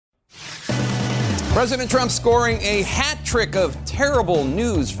President Trump scoring a hat trick of terrible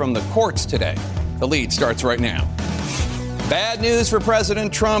news from the courts today. The lead starts right now. Bad news for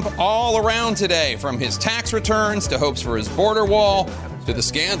President Trump all around today, from his tax returns to hopes for his border wall to the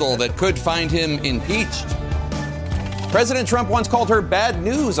scandal that could find him impeached. President Trump once called her bad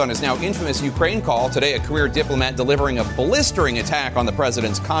news on his now infamous Ukraine call. Today, a career diplomat delivering a blistering attack on the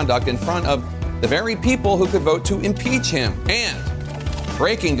president's conduct in front of the very people who could vote to impeach him. And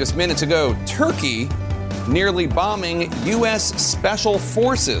breaking just minutes ago, Turkey nearly bombing U.S. Special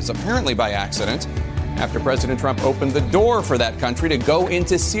Forces, apparently by accident, after President Trump opened the door for that country to go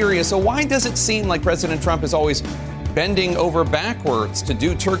into Syria. So why does it seem like President Trump is always bending over backwards to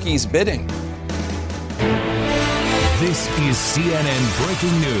do Turkey's bidding? This is CNN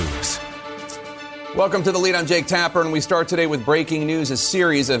Breaking News. Welcome to The Lead. I'm Jake Tapper, and we start today with breaking news, a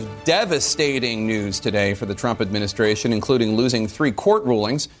series of devastating news today for the Trump administration, including losing 3 court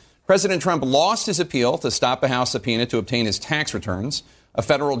rulings. President Trump lost his appeal to stop a House subpoena to obtain his tax returns. A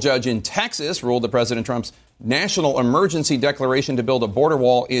federal judge in Texas ruled that President Trump's national emergency declaration to build a border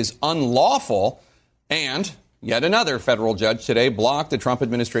wall is unlawful. And yet another federal judge today blocked the Trump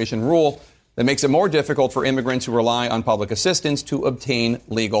administration rule that makes it more difficult for immigrants who rely on public assistance to obtain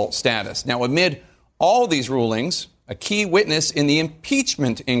legal status. Now, amid all these rulings, a key witness in the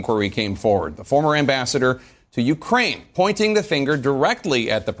impeachment inquiry came forward, the former ambassador to Ukraine, pointing the finger directly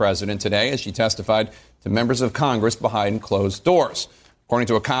at the president today as she testified to members of Congress behind closed doors. According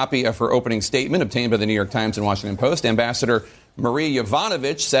to a copy of her opening statement obtained by the New York Times and Washington Post, Ambassador Marie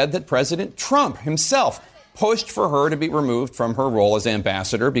Yovanovitch said that President Trump himself pushed for her to be removed from her role as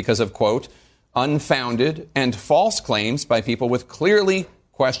ambassador because of, quote, unfounded and false claims by people with clearly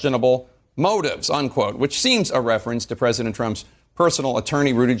questionable motives, unquote, which seems a reference to President Trump's personal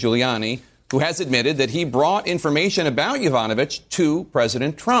attorney, Rudy Giuliani, who has admitted that he brought information about Yovanovitch to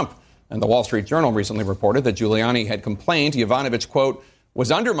President Trump. And the Wall Street Journal recently reported that Giuliani had complained Yovanovitch, quote,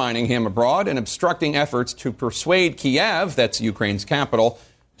 was undermining him abroad and obstructing efforts to persuade Kiev, that's Ukraine's capital,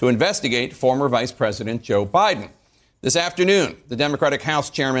 to investigate former Vice President Joe Biden. This afternoon, the Democratic House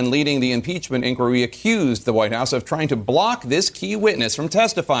chairman leading the impeachment inquiry accused the White House of trying to block this key witness from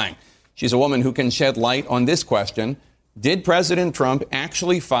testifying. She's a woman who can shed light on this question. Did President Trump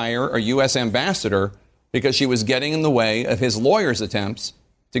actually fire a U.S. ambassador because she was getting in the way of his lawyer's attempts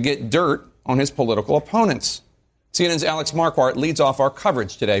to get dirt on his political opponents? CNN's Alex Marquardt leads off our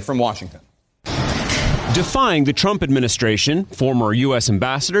coverage today from Washington. Defying the Trump administration, former U.S.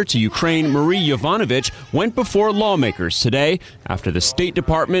 ambassador to Ukraine Marie Yovanovitch went before lawmakers today after the State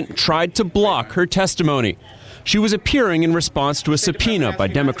Department tried to block her testimony. She was appearing in response to a subpoena by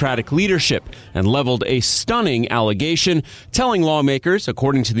Democratic leadership and leveled a stunning allegation, telling lawmakers,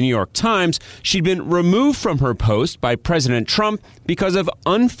 according to the New York Times, she'd been removed from her post by President Trump because of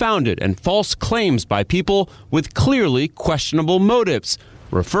unfounded and false claims by people with clearly questionable motives,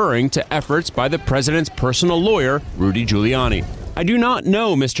 referring to efforts by the president's personal lawyer, Rudy Giuliani. I do not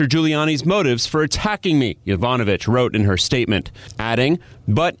know Mr. Giuliani's motives for attacking me, Yovanovitch wrote in her statement, adding,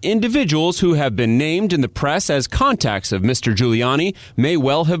 but individuals who have been named in the press as contacts of Mr. Giuliani may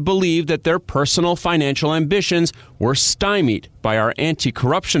well have believed that their personal financial ambitions were stymied by our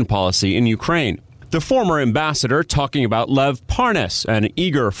anti-corruption policy in Ukraine. The former ambassador talking about Lev Parnas and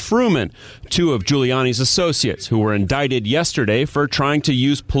Igor Fruman, 2 of Giuliani's associates who were indicted yesterday for trying to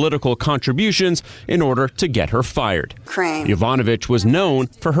use political contributions in order to get her fired. Yovanovitch was known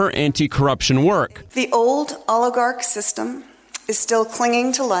for her anti-corruption work. The old oligarch system is still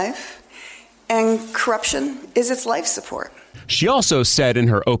clinging to life, and corruption is its life support. She also said in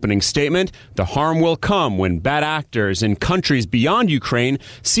her opening statement, the harm will come when bad actors in countries beyond Ukraine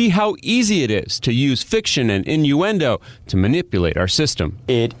see how easy it is to use fiction and innuendo to manipulate our system.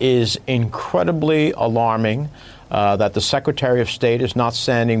 It is incredibly alarming that the Secretary of State is not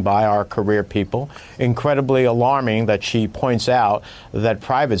standing by our career people. Incredibly alarming that she points out that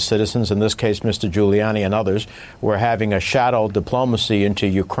private citizens, in this case Mr. Giuliani and others, were having a shadow diplomacy into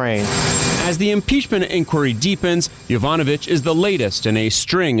Ukraine. As the impeachment inquiry deepens, Yovanovitch is the latest in a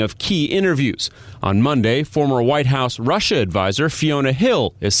string of key interviews. On Monday, former White House Russia advisor Fiona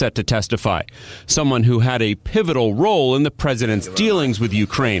Hill is set to testify, someone who had a pivotal role in the president's dealings with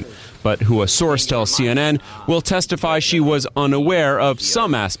Ukraine, but who a source tells CNN will testify she was unaware of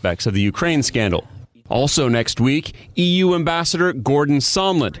some aspects of the Ukraine scandal. Also next week, EU Ambassador Gordon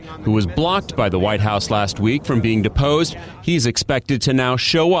Sondland, who was blocked by the White House last week from being deposed, he's expected to now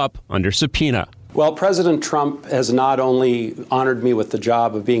show up under subpoena. Well, President Trump has not only honored me with the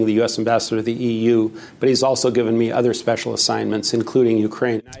job of being the U.S. ambassador to the EU, but he's also given me other special assignments, including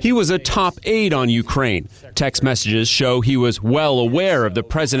Ukraine. He was a top aide on Ukraine. Text messages show he was well aware of the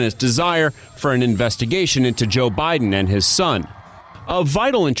president's desire for an investigation into Joe Biden and his son. Of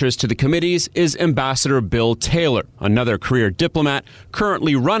vital interest to the committees is Ambassador Bill Taylor, another career diplomat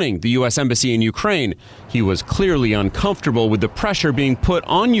currently running the U.S. Embassy in Ukraine. He was clearly uncomfortable with the pressure being put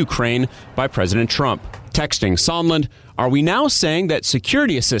on Ukraine by President Trump. Texting Sondland, "Are we now saying that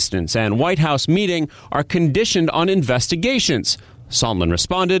security assistance and White House meeting are conditioned on investigations?" Sondland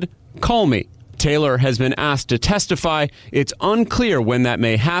responded, "Call me." Taylor has been asked to testify. It's unclear when that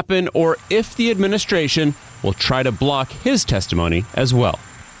may happen or if the administration will try to block his testimony as well.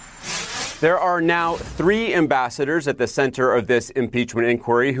 There are now 3 ambassadors at the center of this impeachment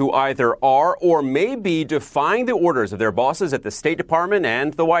inquiry who either are or may be defying the orders of their bosses at the State Department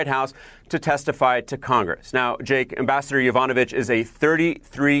and the White House to testify to Congress. Now, Jake, Ambassador Yovanovitch is a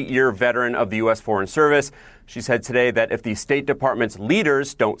 33-year veteran of the U.S. Foreign Service. She said today that if the State Department's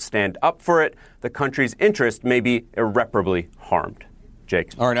leaders don't stand up for it, the country's interest may be irreparably harmed.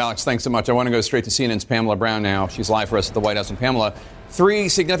 Jake. All right, Alex, thanks so much. I want to go straight to CNN's Pamela Brown now. She's live for us at the White House. And Pamela, 3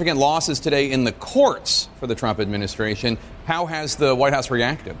 significant losses today in the courts for the Trump administration. How has the White House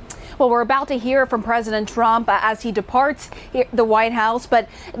reacted? Well, we're about to hear from President Trump as he departs the White House. But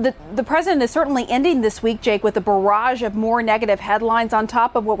the president is certainly ending this week, Jake, with a barrage of more negative headlines on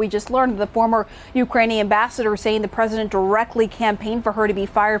top of what we just learned. The former Ukrainian ambassador saying the president directly campaigned for her to be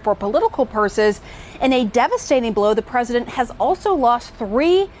fired for political purposes. In a devastating blow, the president has also lost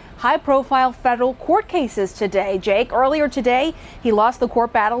 3 high-profile federal court cases today. Jake, earlier today, he lost the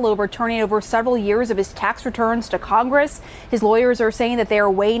court battle over turning over several years of his tax returns to Congress. His lawyers are saying that they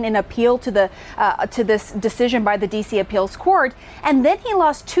are weighing an appeal to this decision by the D.C. Appeals Court. And then he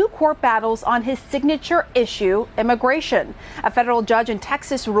lost 2 court battles on his signature issue, immigration. A federal judge in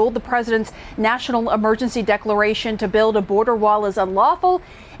Texas ruled the president's national emergency declaration to build a border wall is unlawful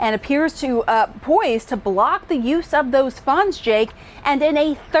and appears to poised to block the use of those funds, Jake. And in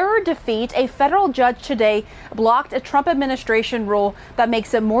a third defeat, a federal judge today blocked a Trump administration rule that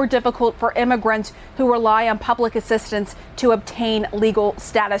makes it more difficult for immigrants who rely on public assistance to obtain legal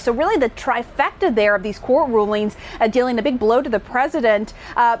status. So really the trifecta there of these court rulings dealing a big blow to the president.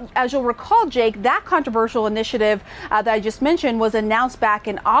 As you'll recall, Jake, that controversial initiative that I just mentioned was announced back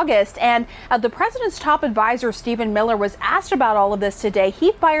in August. And the president's top advisor, Stephen Miller, was asked about all of this today.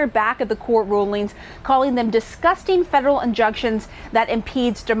 He fired back at the court rulings, calling them disgusting federal injunctions that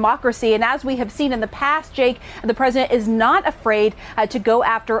impedes democracy. And as we have seen in the past, Jake, the president is not afraid to go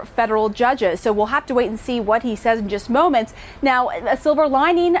after federal judges. So we'll have to wait and see what he says in just moments. Now, a silver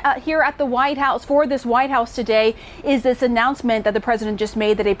lining here at the White House for this White House today is this announcement that the president just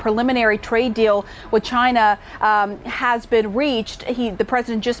made that a preliminary trade deal with China has been reached. The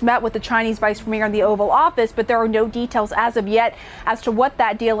president just met with the Chinese vice premier in the Oval Office, but there are no details as of yet as to what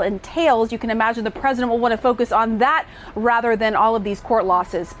that deal entails. You can imagine the president will want to focus on that rather than all of these court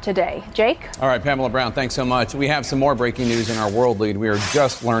losses today. Jake? All right, Pamela Brown, thanks so much. We have some more breaking news in our world lead. We are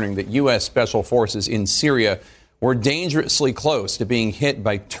just learning that U.S. special forces in Syria were dangerously close to being hit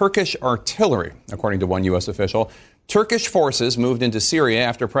by Turkish artillery, according to one U.S. official. Turkish forces moved into Syria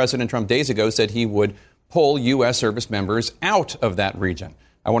after President Trump days ago said he would pull U.S. service members out of that region.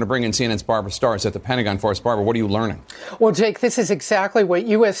 I want to bring in CNN's Barbara Starrs at the Pentagon for us. Barbara, what are you learning? Well, Jake, this is exactly what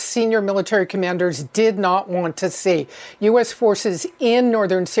U.S. senior military commanders did not want to see. U.S. forces in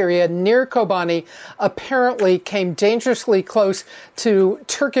northern Syria near Kobani apparently came dangerously close to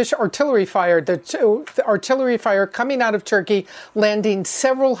Turkish artillery fire. The artillery fire coming out of Turkey, landing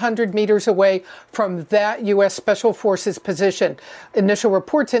several hundred meters away from that U.S. Special Forces position. Initial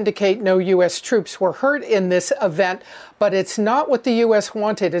reports indicate no U.S. troops were hurt in this event, but it's not what the U.S.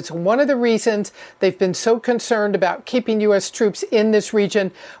 wanted. It's one of the reasons they've been so concerned about keeping U.S. troops in this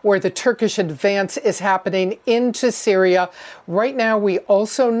region where the Turkish advance is happening into Syria. Right now, we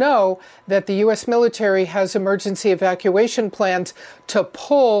also know that the U.S. military has emergency evacuation plans to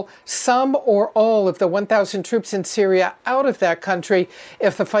pull some or all of the 1,000 troops in Syria out of that country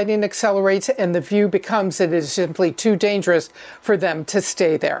if the fighting accelerates and the view becomes that it is simply too dangerous for them to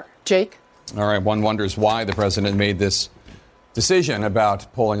stay there. Jake? All right, one wonders why the president made this decision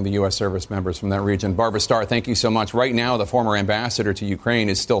about pulling the U.S. service members from that region. Barbara Starr, thank you so much. Right now, the former ambassador to Ukraine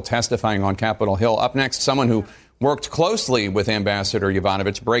is still testifying on Capitol Hill. Up next, someone who worked closely with Ambassador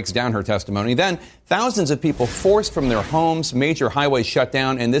Yovanovitch breaks down her testimony. Then, thousands of people forced from their homes, major highways shut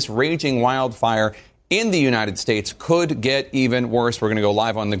down, and this raging wildfire in the United States could get even worse. We're going to go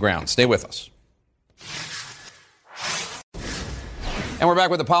live on the ground. Stay with us. And we're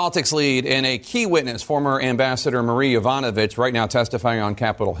back with the politics lead and a key witness, former Ambassador Marie Yovanovitch, right now testifying on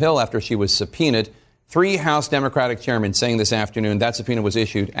Capitol Hill after she was subpoenaed. 3 House Democratic chairmen saying this afternoon that subpoena was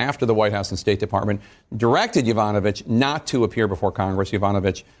issued after the White House and State Department directed Yovanovitch not to appear before Congress.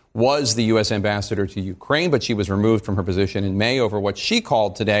 Yovanovitch was the U.S. ambassador to Ukraine, but she was removed from her position in May over what she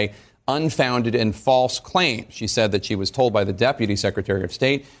called today unfounded and false claims. She said that she was told by the Deputy Secretary of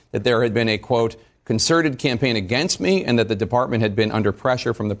State that there had been a, quote, concerted campaign against me and that the department had been under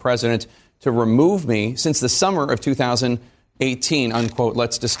pressure from the president to remove me since the summer of 2018, unquote.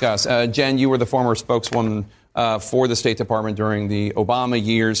 Let's discuss. Jen, you were the former spokeswoman for the State Department during the Obama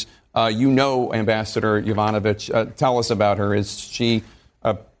years. You know Ambassador Yovanovitch. Tell us about her. Is she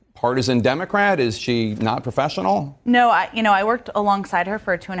a partisan Democrat? Is she not professional? No, I worked alongside her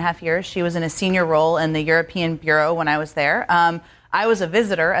for 2.5 years. She was in a senior role in the European Bureau when I was there. I was a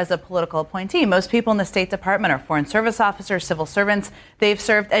visitor as a political appointee. Most people in the State Department are Foreign Service officers, civil servants. They've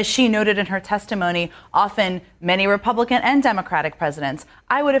served, as she noted in her testimony, often many Republican and Democratic presidents.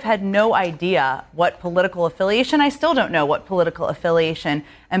 I would have had no idea what political affiliation, I still don't know what political affiliation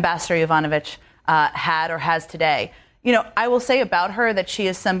Ambassador Yovanovitch had or has today. You know, I will say about her that she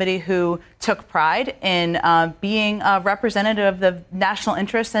is somebody who took pride in being a representative of the national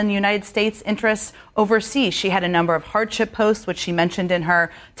interests and the United States interests overseas. She had a number of hardship posts, which she mentioned in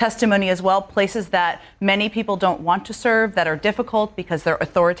her testimony as well, places that many people don't want to serve, that are difficult because they're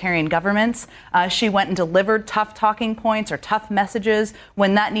authoritarian governments. She went and delivered tough talking points or tough messages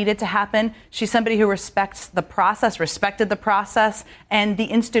when that needed to happen. She's somebody who respected the process and the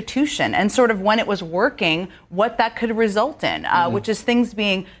institution, and sort of when it was working, what that could result in, which is things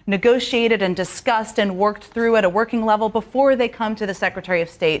being negotiated and discussed and worked through at a working level before they come to the Secretary of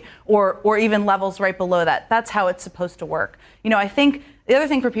State or even levels right below that. That's how it's supposed to work. You know, I think the other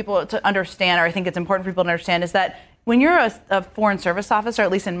thing for people to understand, or I think it's important for people to understand, is that when you're a Foreign Service officer,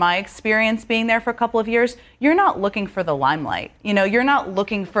 at least in my experience being there for a couple of years, you're not looking for the limelight. You know, you're not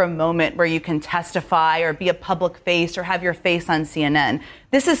looking for a moment where you can testify or be a public face or have your face on CNN.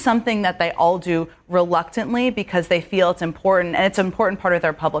 This is something that they all do reluctantly because they feel it's important, and it's an important part of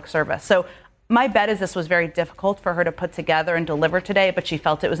their public service. So my bet is this was very difficult for her to put together and deliver today, but she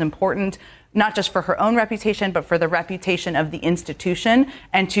felt it was important, not just for her own reputation, but for the reputation of the institution,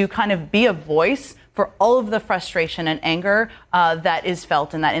 and to kind of be a voice for all of the frustration and anger that is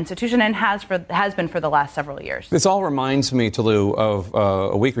felt in that institution and has been for the last several years. This all reminds me, Toulouse, of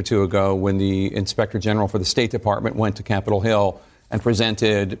a week or two ago when the Inspector General for the State Department went to Capitol Hill and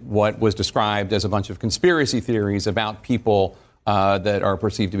presented what was described as a bunch of conspiracy theories about people that are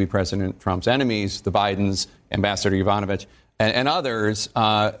perceived to be President Trump's enemies, the Bidens, Ambassador Yovanovitch, and others.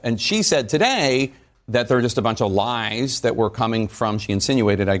 And she said today that there are just a bunch of lies that were coming from, she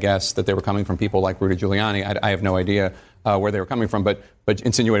insinuated, I guess, that they were coming from people like Rudy Giuliani. I have no idea where they were coming from, but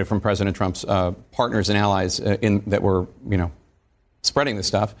insinuated from President Trump's partners and allies that were, spreading this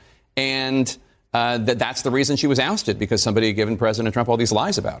stuff. And that's the reason she was ousted, because somebody had given President Trump all these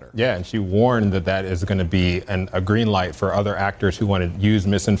lies about her. Yeah, and she warned that is going to be a green light for other actors who want to use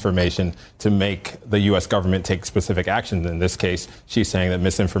misinformation to make the U.S. government take specific actions. In this case, she's saying that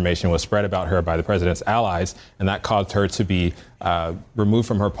misinformation was spread about her by the president's allies, and that caused her to be removed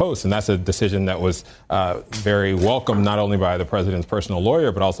from her post. And that's a decision that was very welcome, not only by the president's personal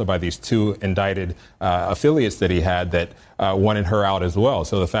lawyer, but also by these 2 indicted affiliates that he had that wanted her out as well.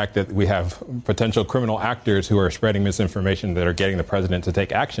 So the fact that we have potential criminal actors who are spreading misinformation that are getting the president to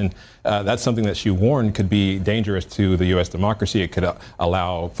take action, that's something that she warned could be dangerous to the U.S. democracy. It could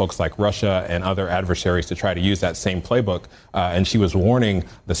allow folks like Russia and other adversaries to try to use that same playbook. And she was warning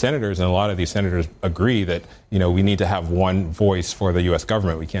the senators, and a lot of these senators agree that, we need to have one voice for the U.S.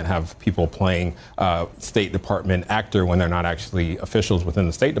 government. We can't have people playing State Department actor when they're not actually officials within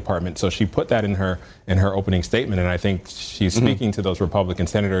the State Department. So she put that in her opening statement, and I think she's speaking to those Republican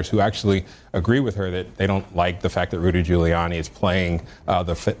senators who actually agree with her that they don't like the fact that Rudy Giuliani is playing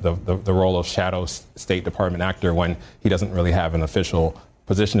the role of shadow State Department actor when he doesn't really have an official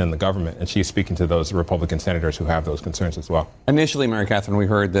position in the government. And she's speaking to those Republican senators who have those concerns as well. Initially, Mary Catherine, we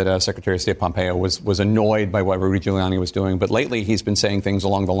heard that Secretary of State Pompeo was annoyed by what Rudy Giuliani was doing. But lately, he's been saying things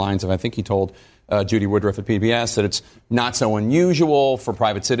along the lines of, I think he told Judy Woodruff at PBS that it's not so unusual for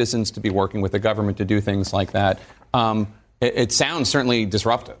private citizens to be working with the government to do things like that. It sounds certainly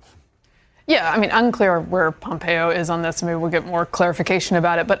disruptive. Yeah, I mean, unclear where Pompeo is on this. Maybe we'll get more clarification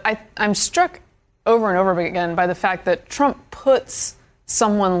about it. But I'm struck over and over again by the fact that Trump puts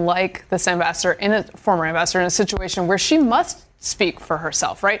someone like this former ambassador, in a situation where she must speak for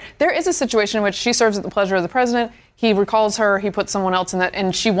herself, right? There is a situation in which she serves at the pleasure of the president. He recalls her, he puts someone else in that,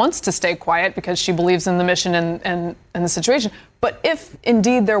 and she wants to stay quiet because she believes in the mission and the situation. But if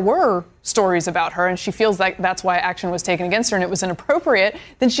indeed there were stories about her and she feels like that's why action was taken against her and it was inappropriate,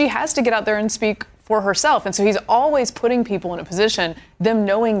 then she has to get out there and speak for herself. And so he's always putting people in a position, them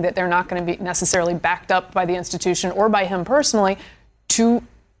knowing that they're not going to be necessarily backed up by the institution or by him personally, to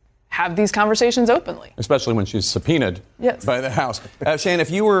have these conversations openly. Especially when she's subpoenaed yes. by the House. Shane,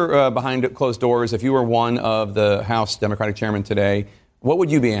 if you were behind closed doors, if you were one of the House Democratic chairmen today, what would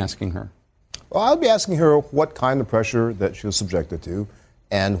you be asking her? Well, I'd be asking her what kind of pressure that she was subjected to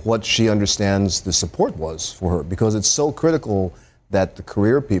and what she understands the support was for her, because it's so critical that the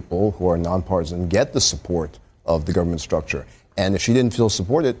career people who are nonpartisan get the support of the government structure. And if she didn't feel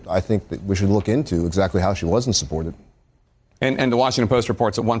supported, I think that we should look into exactly how she wasn't supported. And the Washington Post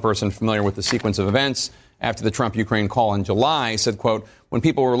reports that one person familiar with the sequence of events after the Trump-Ukraine call in July said, quote, when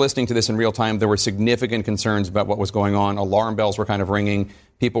people were listening to this in real time, there were significant concerns about what was going on. Alarm bells were kind of ringing.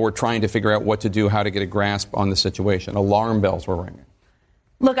 People were trying to figure out what to do, how to get a grasp on the situation. Alarm bells were ringing.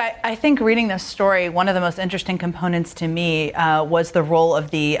 Look, I think reading this story, one of the most interesting components to me was the role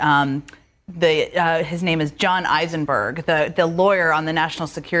of his name is John Eisenberg, the lawyer on the national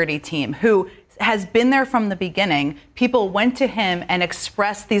security team, who has been there from the beginning. People went to him and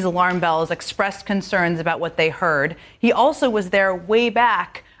expressed these alarm bells, expressed concerns about what they heard. He also was there way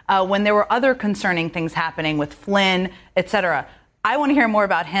back when there were other concerning things happening with Flynn, et cetera. I want to hear more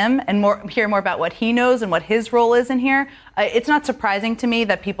about him and hear more about what he knows and what his role is in here. It's not surprising to me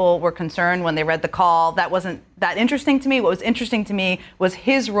that people were concerned when they read the call. That wasn't that interesting to me. What was interesting to me was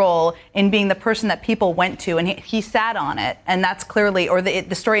his role in being the person that people went to, and he sat on it. And that's clearly, or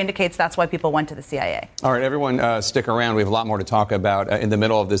the story indicates that's why people went to the CIA. All right, everyone, stick around. We have a lot more to talk about in the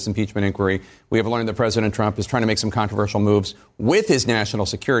middle of this impeachment inquiry. We have learned that President Trump is trying to make some controversial moves with his National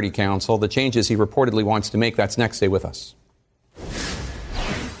Security Council. The changes he reportedly wants to make. That's next. Stay with us.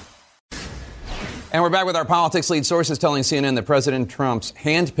 And we're back with our politics lead. Sources telling CNN that President Trump's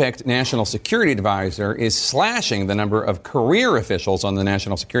hand-picked national security advisor is slashing the number of career officials on the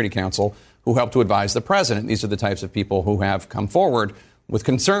National Security Council who help to advise the president. These are the types of people who have come forward with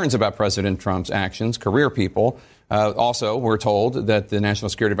concerns about President Trump's actions, career people. Also, we're told that the National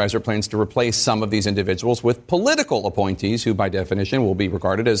Security Advisor plans to replace some of these individuals with political appointees who, by definition, will be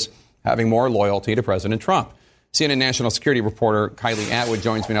regarded as having more loyalty to President Trump. CNN national security reporter Kylie Atwood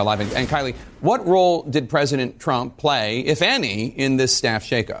joins me now live. And Kylie, what role did President Trump play, if any, in this staff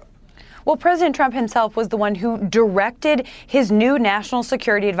shakeup? Well, President Trump himself was the one who directed his new national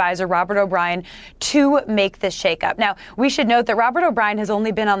security advisor, Robert O'Brien, to make this shakeup. Now, we should note that Robert O'Brien has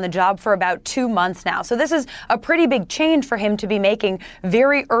only been on the job for about 2 months now. So this is a pretty big change for him to be making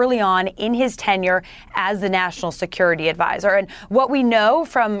very early on in his tenure as the national security advisor. And what we know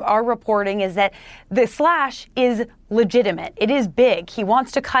from our reporting is that the slash is legitimate. It is big. He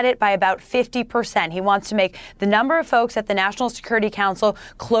wants to cut it by about 50%. He wants to make the number of folks at the National Security Council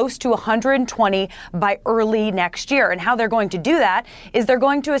close to 120 by early next year. And how they're going to do that is they're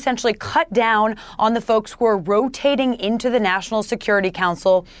going to essentially cut down on the folks who are rotating into the National Security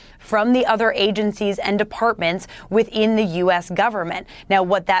Council from the other agencies and departments within the U.S. government. Now,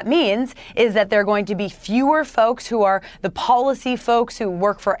 what that means is that there are going to be fewer folks who are the policy folks who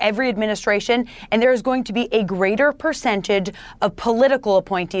work for every administration, and there is going to be a greater percentage of political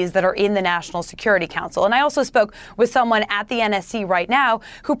appointees that are in the National Security Council. And I also spoke with someone at the NSC right now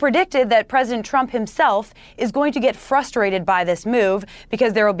who predicted that President Trump himself is going to get frustrated by this move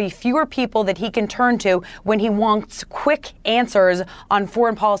because there will be fewer people that he can turn to when he wants quick answers on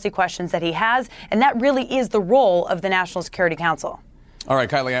foreign policy questions that he has. And that really is the role of the National Security Council. All right,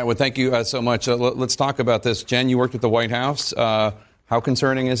 Kylie Atwood, thank you so much. Let's talk about this. Jen, you worked at the White House. How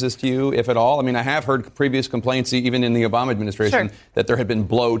concerning is this to you, if at all? I mean, I have heard previous complaints, even in the Obama administration, that there had been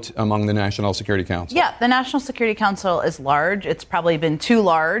bloat among the National Security Council. Yeah, the National Security Council is large. It's probably been too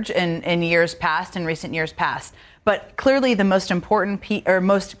large in years past, in recent years past. But clearly the most important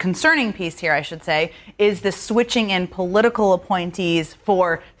most concerning piece here, I should say, is the switching in political appointees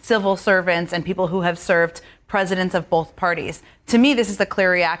for civil servants and people who have served presidents of both parties. To me, this is a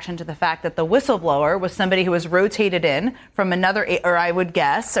clear reaction to the fact that the whistleblower was somebody who was rotated in from another, or I would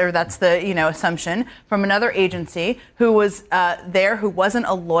guess, or that's the assumption, from another agency who was there, who wasn't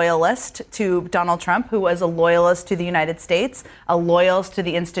a loyalist to Donald Trump, who was a loyalist to the United States, a loyalist to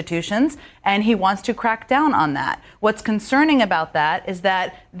the institutions, and he wants to crack down on that. What's concerning about that is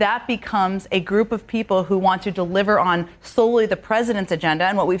that that becomes a group of people who want to deliver on solely the president's agenda,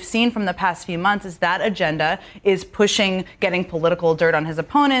 and what we've seen from the past few months is that agenda is pushing, getting political dirt on his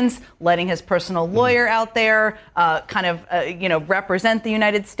opponents, letting his personal lawyer out there represent the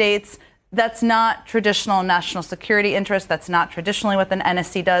United States. That's not traditional national security interest. That's not traditionally what the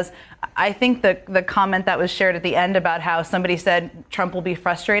NSC does. I think the comment that was shared at the end about how somebody said Trump will be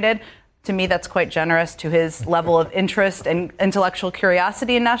frustrated, to me, that's quite generous to his level of interest and intellectual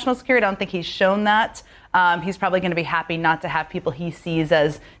curiosity in national security. I don't think he's shown that. He's probably going to be happy not to have people he sees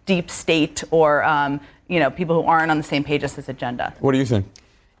as deep state or, people who aren't on the same page as his agenda. What do you think?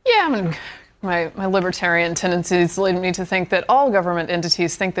 Yeah, I mean, my libertarian tendencies lead me to think that all government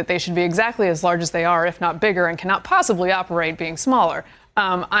entities think that they should be exactly as large as they are, if not bigger, and cannot possibly operate being smaller.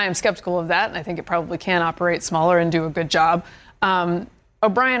 I am skeptical of that, and I think it probably can operate smaller and do a good job.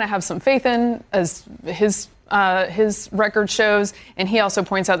 O'Brien, I have some faith in, as his record shows, and he also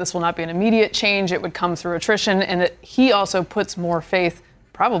points out this will not be an immediate change. It would come through attrition, and he also puts more faith,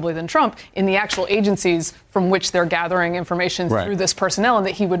 probably than Trump, in the actual agencies from which they're gathering information through this personnel, and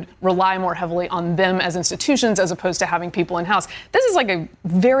that he would rely more heavily on them as institutions as opposed to having people in-house. This is like a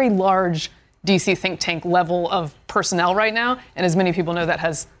very large D.C. think tank level of personnel right now, and as many people know,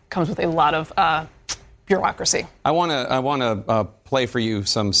 that comes with a lot of bureaucracy. I want to play for you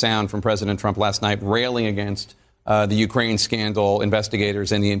some sound from President Trump last night railing against the Ukraine scandal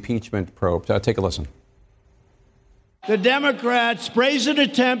investigators and the impeachment probe. Take a listen. The Democrats' brazen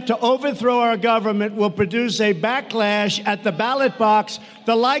attempt to overthrow our government will produce a backlash at the ballot box,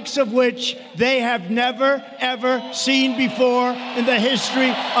 the likes of which they have never, ever seen before in the history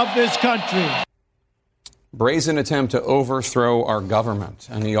of this country. Brazen attempt to overthrow our government.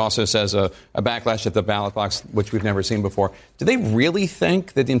 And he also says a backlash at the ballot box, which we've never seen before. Do they really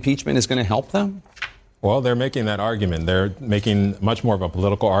think that impeachment is going to help them? Well, they're making that argument. They're making much more of a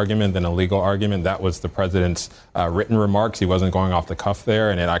political argument than a legal argument. That was the president's written remarks. He wasn't going off the cuff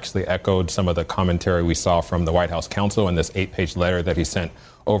there, and it actually echoed some of the commentary we saw from the White House counsel in this 8-page letter that he sent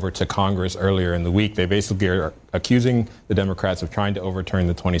over to Congress earlier in the week. They basically are accusing the Democrats of trying to overturn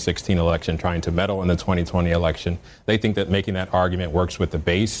the 2016 election, trying to meddle in the 2020 election. They think that making that argument works with the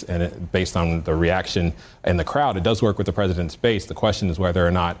base, and based on the reaction in the crowd, it does work with the president's base. The question is whether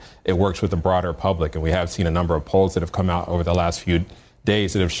or not it works with the broader public. And we have seen a number of polls that have come out over the last few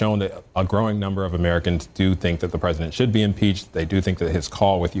days that have shown that a growing number of Americans do think that the president should be impeached. They do think that his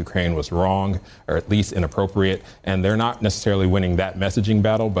call with Ukraine was wrong, or at least inappropriate. And they're not necessarily winning that messaging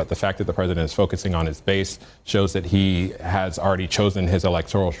battle, but the fact that the president is focusing on his base shows that he has already chosen his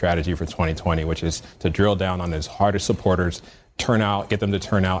electoral strategy for 2020, which is to drill down on his hardest supporters, get them to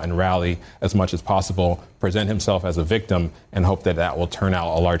turn out and rally as much as possible, present himself as a victim, and hope that that will turn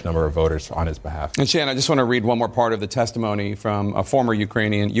out a large number of voters on his behalf. And Shannon, I just want to read one more part of the testimony from a former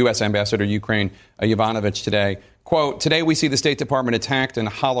Ukrainian U.S. ambassador to Ukraine, Yovanovitch, today. Quote, "Today we see the State Department attacked and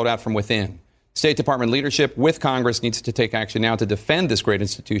hollowed out from within. State Department leadership with Congress needs to take action now to defend this great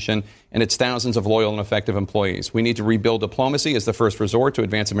institution and its thousands of loyal and effective employees. We need to rebuild diplomacy as the first resort to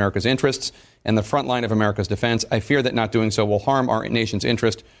advance America's interests and the front line of America's defense. I fear that not doing so will harm our nation's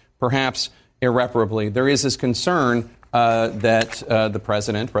interest, perhaps irreparably." There is this concern that the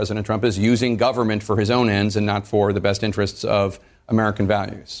President Trump, is using government for his own ends and not for the best interests of American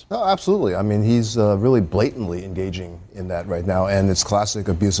values. No, absolutely. I mean, he's really blatantly engaging in that right now, and it's classic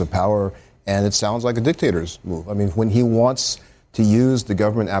abuse of power. And it sounds like a dictator's move. I mean, when he wants to use the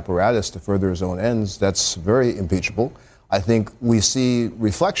government apparatus to further his own ends, that's very impeachable. I think we see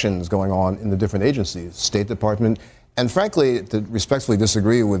reflections going on in the different agencies, State Department, and frankly, to respectfully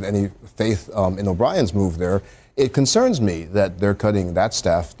disagree with any faith in O'Brien's move there, it concerns me that they're cutting that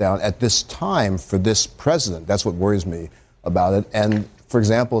staff down at this time for this president. That's what worries me about it. And, for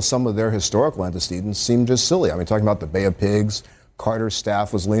example, some of their historical antecedents seem just silly. I mean, talking about the Bay of Pigs, Carter's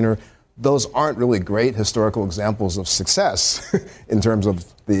staff was leaner. Those aren't really great historical examples of success in terms of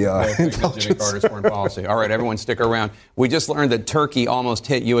the intelligence. Jimmy Carter's foreign policy. All right, everyone stick around. We just learned that Turkey almost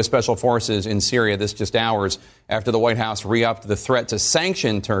hit U.S. Special Forces in Syria this just hours after the White House re-upped the threat to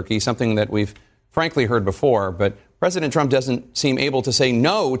sanction Turkey, something that we've frankly heard before. But President Trump doesn't seem able to say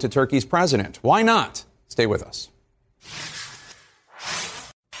no to Turkey's president. Why not? Stay with us.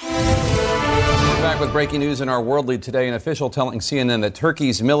 Back with breaking news in our world lead today. An official telling CNN that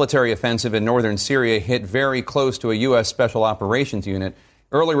Turkey's military offensive in northern Syria hit very close to a U.S. Special Operations unit.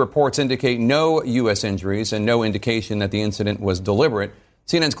 Early reports indicate no U.S. injuries and no indication that the incident was deliberate.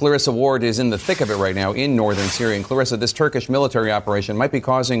 CNN's Clarissa Ward is in the thick of it right now in northern Syria. And Clarissa, this Turkish military operation might be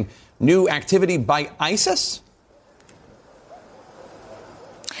causing new activity by ISIS?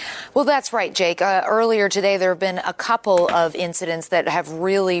 Well, that's right, Jake. Earlier today, there have been a couple of incidents that have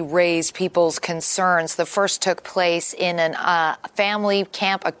really raised people's concerns. The first took place in a family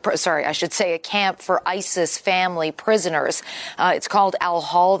camp, a camp for ISIS family prisoners. It's called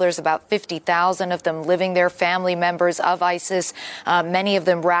Al-Hol. There's about 50,000 of them living there, family members of ISIS, many of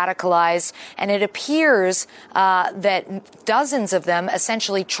them radicalized. And it appears that dozens of them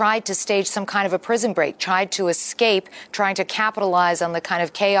essentially tried to stage some kind of a prison break, tried to escape, trying to capitalize on the kind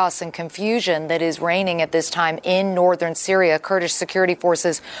of chaos and confusion that is reigning at this time in northern Syria. Kurdish security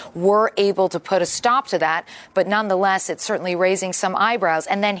forces were able to put a stop to that, but nonetheless, it's certainly raising some eyebrows.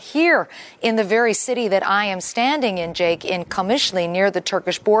 And then here in the very city that I am standing in, Jake, in Kamishli, near the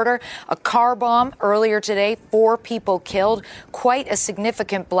Turkish border, a car bomb earlier today, 4 people killed, quite a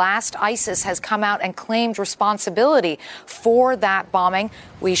significant blast. ISIS has come out and claimed responsibility for that bombing.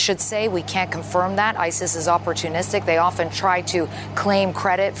 We should say we can't confirm that. ISIS is opportunistic. They often try to claim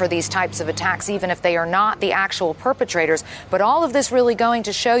credit for these types of attacks, even if they are not the actual perpetrators. But all of this really going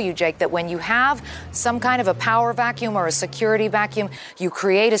to show you, Jake, that when you have some kind of a power vacuum or a security vacuum, you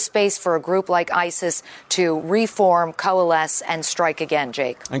create a space for a group like ISIS to reform, coalesce, and strike again,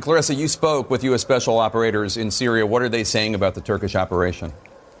 Jake. And Clarissa, you spoke with U.S. special operators in Syria. What are they saying about the Turkish operation?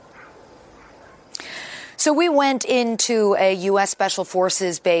 So we went into a U.S. Special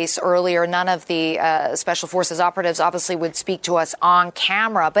Forces base earlier. None of the Special Forces operatives obviously would speak to us on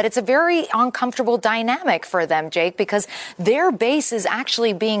camera, but it's a very uncomfortable dynamic for them, Jake, because their base is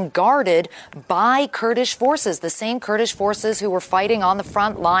actually being guarded by Kurdish forces, the same Kurdish forces who were fighting on the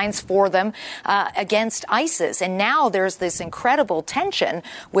front lines for them against ISIS. And now there's this incredible tension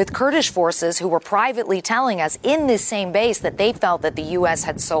with Kurdish forces who were privately telling us in this same base that they felt that the U.S.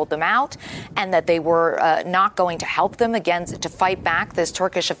 had sold them out and that they were not going to help them to fight back this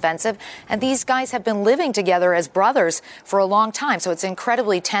Turkish offensive. And these guys have been living together as brothers for a long time. So it's an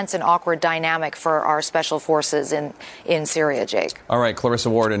incredibly tense and awkward dynamic for our special forces in Syria, Jake. All right, Clarissa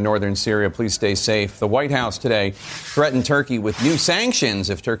Ward in northern Syria, please stay safe. The White House today threatened Turkey with new sanctions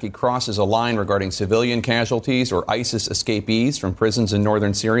if Turkey crosses a line regarding civilian casualties or ISIS escapees from prisons in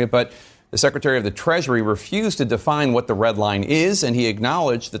northern Syria. But the Secretary of the Treasury refused to define what the red line is, and he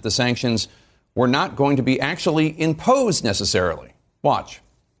acknowledged that the sanctions were not going to be actually imposed necessarily. Watch.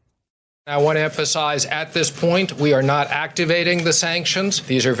 I want to emphasize at this point, we are not activating the sanctions.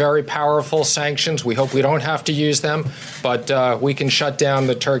 These are very powerful sanctions. We hope we don't have to use them, but we can shut down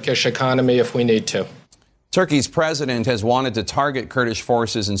the Turkish economy if we need to. Turkey's president has wanted to target Kurdish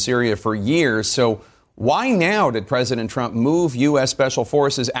forces in Syria for years. So why now did President Trump move U.S. special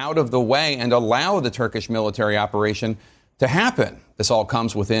forces out of the way and allow the Turkish military operation to happen? This all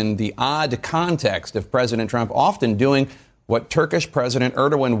comes within the odd context of President Trump often doing what Turkish President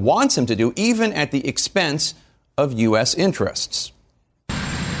Erdogan wants him to do, even at the expense of U.S. interests.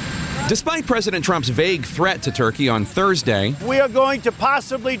 Despite President Trump's vague threat to Turkey on Thursday, we are going to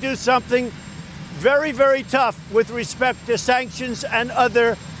possibly do something very, very tough with respect to sanctions and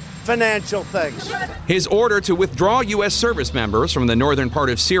other financial things. His order to withdraw U.S. service members from the northern part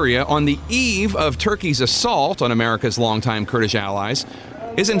of Syria on the eve of Turkey's assault on America's longtime Kurdish allies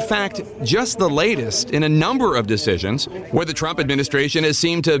is in fact just the latest in a number of decisions where the Trump administration has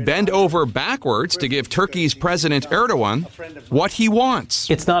seemed to bend over backwards to give Turkey's President Erdogan what he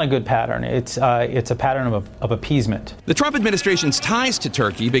wants. It's not a good pattern. It's a pattern of appeasement. The Trump administration's ties to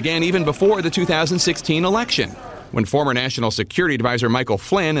Turkey began even before the 2016 election, when former National Security Advisor Michael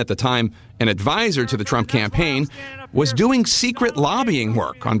Flynn, at the time an advisor to the Trump campaign, was doing secret lobbying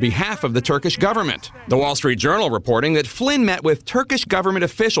work on behalf of the Turkish government. The Wall Street Journal reporting that Flynn met with Turkish government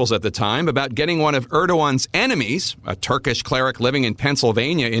officials at the time about getting one of Erdogan's enemies, a Turkish cleric living in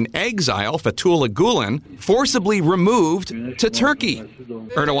Pennsylvania in exile, Fethullah Gulen, forcibly removed to Turkey.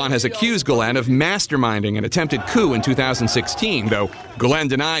 Erdogan has accused Gulen of masterminding an attempted coup in 2016, though Gulen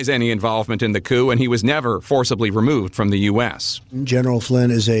denies any involvement in the coup, and he was never forcibly removed from the U.S. General Flynn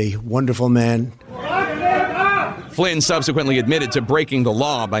is a wonderful man. Flynn subsequently admitted to breaking the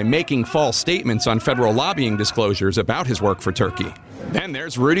law by making false statements on federal lobbying disclosures about his work for Turkey. Then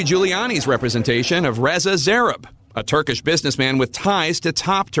there's Rudy Giuliani's representation of Reza Zarrab, a Turkish businessman with ties to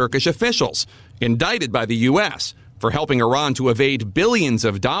top Turkish officials, indicted by the U.S. for helping Iran to evade billions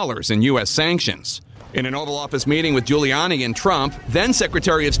of dollars in U.S. sanctions. In an Oval Office meeting with Giuliani and Trump, then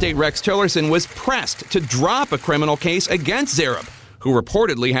Secretary of State Rex Tillerson was pressed to drop a criminal case against Zarrab, who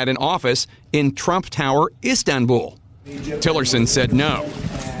reportedly had an office in Trump Tower, Istanbul. Tillerson said no.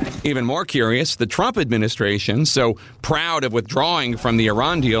 Even more curious, the Trump administration, so proud of withdrawing from the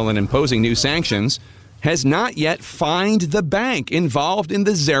Iran deal and imposing new sanctions, has not yet fined the bank involved in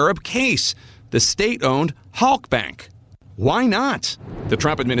the Zarrab case, the state-owned Halk Bank. Why not? The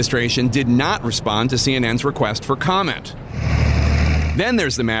Trump administration did not respond to CNN's request for comment. Then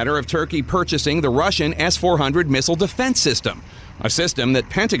there's the matter of Turkey purchasing the Russian S-400 missile defense system, a system that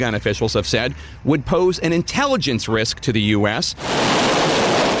Pentagon officials have said would pose an intelligence risk to the U.S.,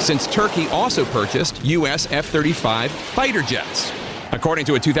 since Turkey also purchased U.S. F-35 fighter jets. According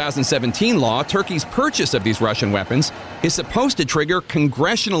to a 2017 law, Turkey's purchase of these Russian weapons is supposed to trigger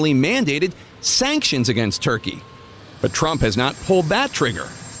congressionally mandated sanctions against Turkey. But Trump has not pulled that trigger.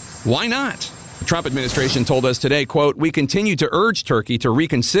 Why not? The Trump administration told us today, quote, "We continue to urge Turkey to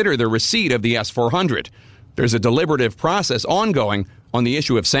reconsider the receipt of the S-400. There's a deliberative process ongoing on the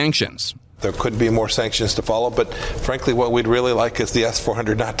issue of sanctions." There could be more sanctions to follow, but frankly, what we'd really like is the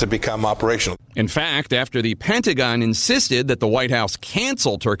S-400 not to become operational. In fact, after the Pentagon insisted that the White House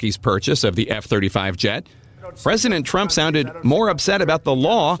cancel Turkey's purchase of the F-35 jet, President Trump sounded more upset about the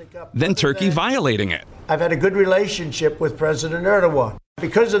law than Turkey violating it. I've had a good relationship with President Erdogan.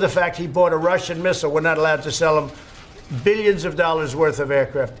 Because of the fact he bought a Russian missile, we're not allowed to sell him billions of dollars worth of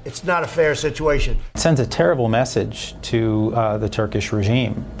aircraft. It's not a fair situation. It sends a terrible message to the Turkish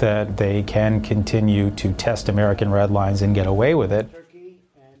regime that they can continue to test American red lines and get away with it.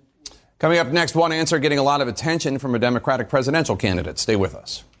 Coming up next, one answer getting a lot of attention from a Democratic presidential candidate. Stay with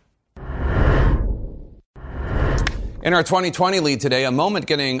us. In our 2020 lead today, a moment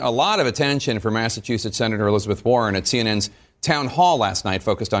getting a lot of attention for Massachusetts Senator Elizabeth Warren at CNN's town hall last night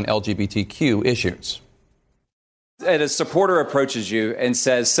focused on LGBTQ issues. And a supporter approaches you and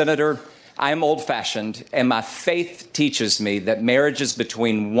says, "Senator, I'm old-fashioned, and my faith teaches me that marriage is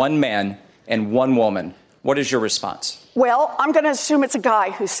between one man and one woman." What is your response? Well, I'm going to assume it's a guy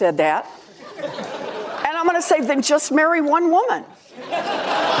who said that. And I'm going to say, then just marry one woman.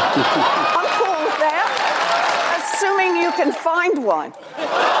 I'm cool with that, assuming you can find one.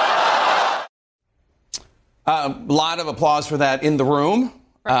 A lot of applause for that in the room.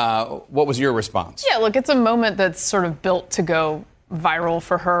 What was your response? Yeah, look, it's a moment that's sort of built to go viral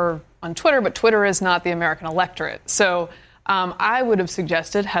for her on Twitter, but Twitter is not the American electorate. So I would have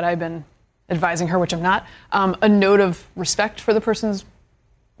suggested, had I been advising her, which I'm not, a note of respect for the person's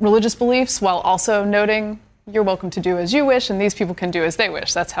religious beliefs while also noting you're welcome to do as you wish and these people can do as they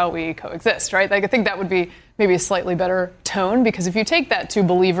wish. That's how we coexist, right? Like, I think that would be maybe a slightly better tone, because if you take that to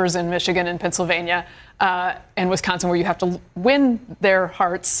believers in Michigan and Pennsylvania and Wisconsin, where you have to win their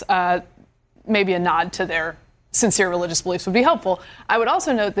hearts, maybe a nod to their sincere religious beliefs would be helpful. I would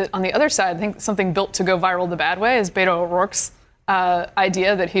also note that on the other side, I think something built to go viral the bad way is Beto O'Rourke's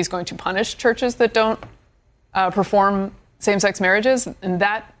idea that he's going to punish churches that don't perform same-sex marriages, and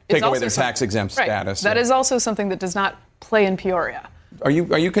that take away their tax-exempt status. That is also something that does not play in Peoria. Are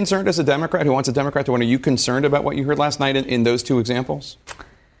you concerned as a Democrat who wants a Democrat to win? Are you concerned about what you heard last night in those two examples?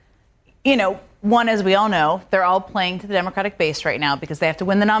 You know, one, as we all know, they're all playing to the Democratic base right now because they have to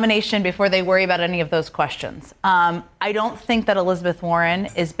win the nomination before they worry about any of those questions. I don't think that Elizabeth Warren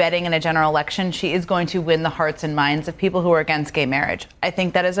is betting in a general election she is going to win the hearts and minds of people who are against gay marriage. I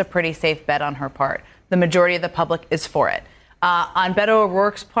think that is a pretty safe bet on her part. The majority of the public is for it. On Beto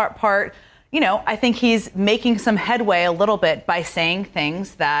O'Rourke's part, you know, I think he's making some headway a little bit by saying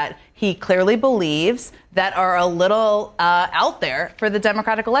things that he clearly believes that are a little out there for the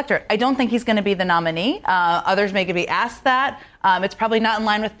Democratic electorate. I don't think he's going to be the nominee. Others may be asked that. It's probably not in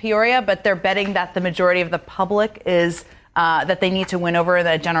line with Peoria, but they're betting that the majority of the public is that they need to win over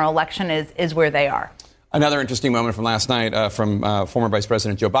the general election is where they are. Another interesting moment from last night from former Vice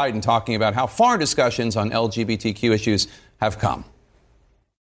President Joe Biden talking about how far discussions on LGBTQ issues have come.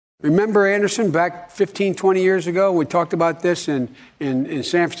 Remember, Anderson, back 15, 20 years ago, we talked about this in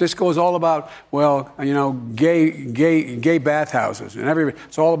San Francisco. It was all about, well, you know, gay bathhouses. And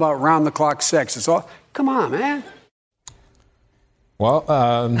it's all about round-the-clock sex. It's all, come on, man. Well,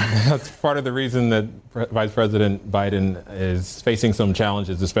 that's part of the reason that Vice President Biden is facing some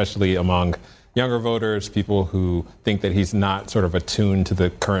challenges, especially among younger voters, people who think that he's not sort of attuned to the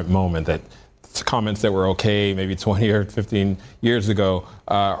current moment, that comments that were okay maybe 20 or 15 years ago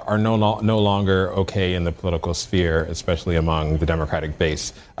are no longer okay in the political sphere, especially among the Democratic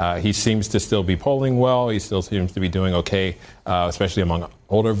base. He seems to still be polling well. He still seems to be doing okay, especially among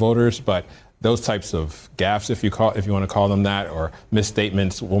older voters. But those types of gaffes, if you want to call them that, or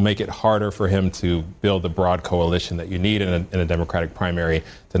misstatements, will make it harder for him to build the broad coalition that you need in a Democratic primary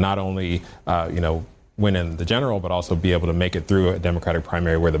to not only, win in the general, but also be able to make it through a Democratic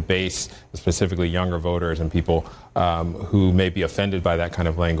primary where the base, specifically younger voters and people who may be offended by that kind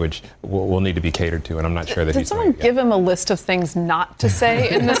of language, will need to be catered to. And I'm not sure that Did someone give him a list of things not to say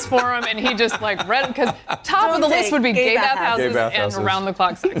in this forum, and he just read, because top of the list would be gay bathhouses and around the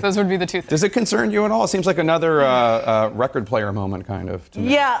clock sex. Those would be the two things. Does it concern you at all? It seems like another record player moment, kind of. To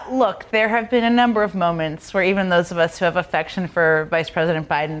me. Yeah, look, there have been a number of moments where even those of us who have affection for Vice President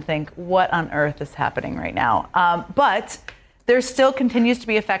Biden think, what on earth is happening right now? But there still continues to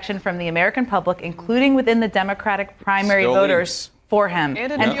be affection from the American public, including within the Democratic primary voters for him.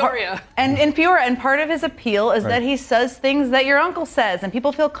 And in Peoria. And in Peoria. And part of his appeal is that he says things that your uncle says, and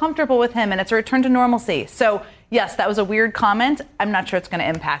people feel comfortable with him, and it's a return to normalcy. So, yes, that was a weird comment. I'm not sure it's going to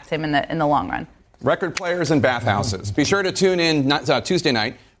impact him in the long run. Record players and bathhouses. Be sure to tune in Tuesday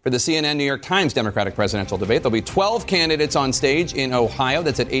night for the CNN New York Times Democratic presidential debate. There'll be 12 candidates on stage in Ohio.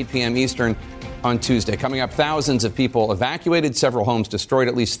 That's at 8 p.m. Eastern on Tuesday. Coming up, thousands of people evacuated, several homes destroyed,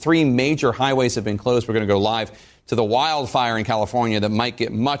 at least 3 major highways have been closed. We're going to go live to the wildfire in California that might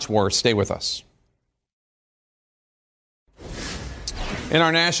get much worse. Stay with us. In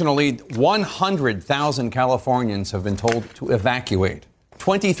our national lead, 100,000 Californians have been told to evacuate.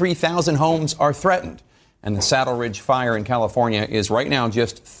 23,000 homes are threatened. And the Saddle Ridge fire in California is right now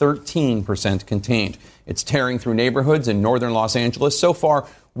just 13% contained. It's tearing through neighborhoods in northern Los Angeles. So far,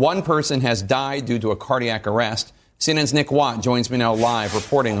 1 person has died due to a cardiac arrest. CNN's Nick Watt joins me now live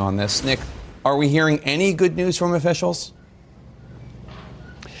reporting on this. Nick, are we hearing any good news from officials?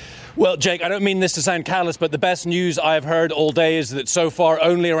 Well, Jake, I don't mean this to sound callous, but the best news I've heard all day is that so far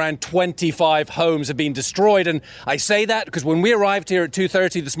only around 25 homes have been destroyed. And I say that because when we arrived here at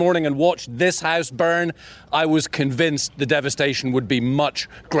 2:30 this morning and watched this house burn, I was convinced the devastation would be much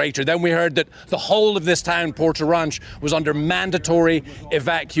greater. Then we heard that the whole of this town, Porter Ranch, was under mandatory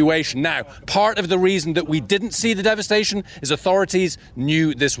evacuation. Now, part of the reason that we didn't see the devastation is authorities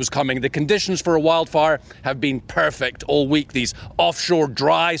knew this was coming. The conditions for a wildfire have been perfect all week. These offshore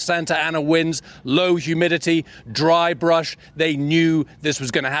dry Santa Ana winds, low humidity, dry brush. They knew this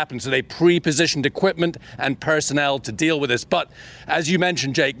was going to happen, so they pre-positioned equipment and personnel to deal with this. But as you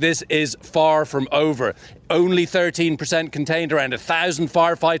mentioned, Jake, this is far from over. Only 13% contained, around 1,000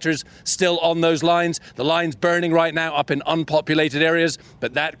 firefighters still on those lines. The line's burning right now up in unpopulated areas,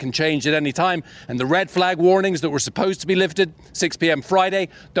 but that can change at any time. And the red flag warnings that were supposed to be lifted 6 p.m. Friday,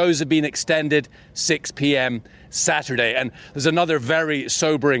 those have been extended 6 p.m. Saturday. And there's another very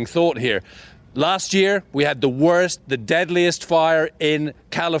sobering thought here. Last year, we had the deadliest fire in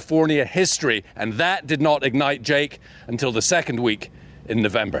California history, and that did not ignite, Jake, until the second week in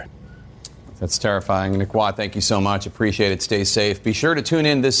November. That's terrifying. Nick Watt, thank you so much. Appreciate it. Stay safe. Be sure to tune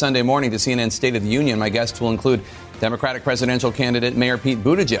in this Sunday morning to CNN State of the Union. My guests will include Democratic presidential candidate Mayor Pete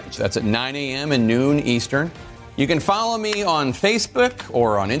Buttigieg. That's at 9 a.m. and noon Eastern. You can follow me on Facebook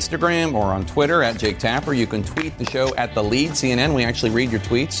or on Instagram or on Twitter at Jake Tapper. You can tweet the show at The Lead CNN. We actually read your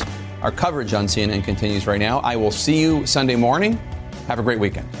tweets. Our coverage on CNN continues right now. I will see you Sunday morning. Have a great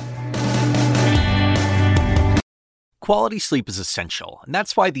weekend. Quality sleep is essential, and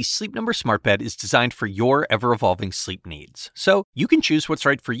that's why the Sleep Number Smart Bed is designed for your ever-evolving sleep needs. So you can choose what's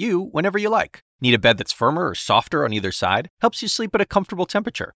right for you whenever you like. Need a bed that's firmer or softer on either side? Helps you sleep at a comfortable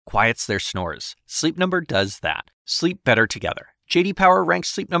temperature. Quiets their snores. Sleep Number does that. Sleep better together. J.D. Power ranks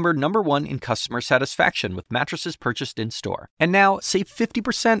Sleep Number #1 in customer satisfaction with mattresses purchased in-store. And now, save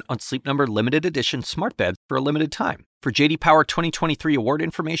 50% on Sleep Number limited edition smart beds for a limited time. For J.D. Power 2023 award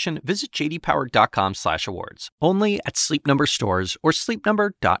information, visit jdpower.com/awards. Only at Sleep Number stores or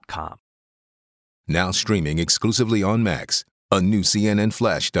sleepnumber.com. Now streaming exclusively on Max, a new CNN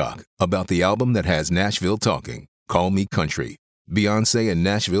flash doc about the album that has Nashville talking, Call Me Country. Beyoncé and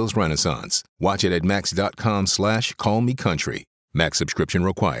Nashville's Renaissance. Watch it at max.com/callmecountry. Max subscription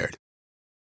required.